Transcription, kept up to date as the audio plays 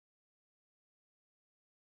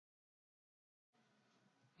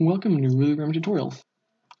Welcome to Really Grammar Tutorials.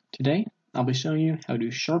 Today, I'll be showing you how to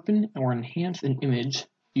sharpen or enhance an image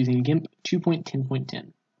using Gimp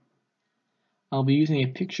 2.10.10. I'll be using a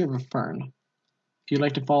picture of a fern. If you'd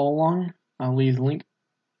like to follow along, I'll leave the link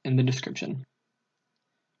in the description.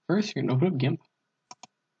 First, you're going to open up Gimp.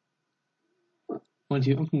 Once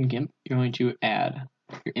you open Gimp, you're going to add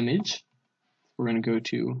your image. We're going to go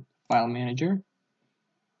to File Manager,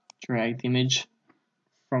 drag the image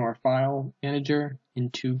from our File Manager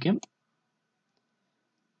into Gimp.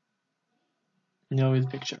 Now is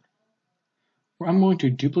the picture. I'm going to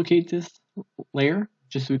duplicate this layer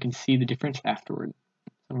just so we can see the difference afterward.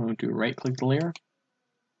 I'm going to right click the layer,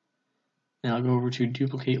 and I'll go over to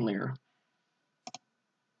duplicate layer.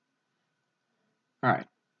 Alright,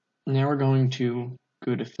 now we're going to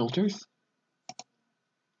go to filters,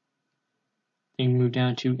 then move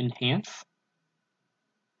down to enhance,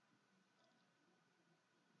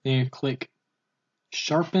 then click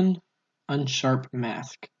sharpen unsharp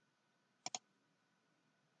mask.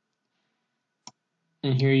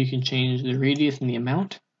 And here you can change the radius and the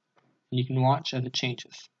amount, and you can watch as it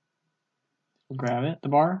changes. We'll grab it, the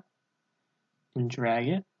bar, and drag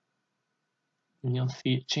it, and you'll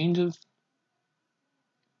see it changes.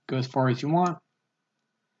 Go as far as you want,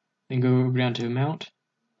 then go down to amount,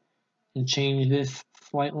 and change this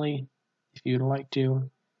slightly if you'd like to,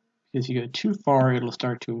 because if you go too far, it'll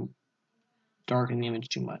start to darken the image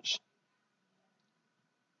too much.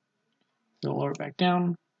 So lower it back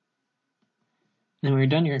down. And when you're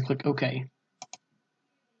done, you're going to click OK.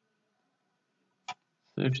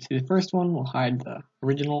 So if you see the first one, we'll hide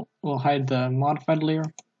the modified layer.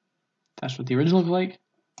 That's what the original looks like.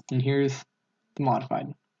 And here's the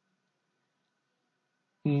modified.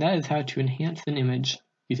 And that is how to enhance an image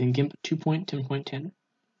using Gimp 2.10.10.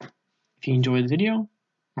 If you enjoyed the video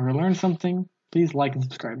or learned something, please like and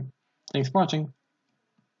subscribe. Thanks for watching.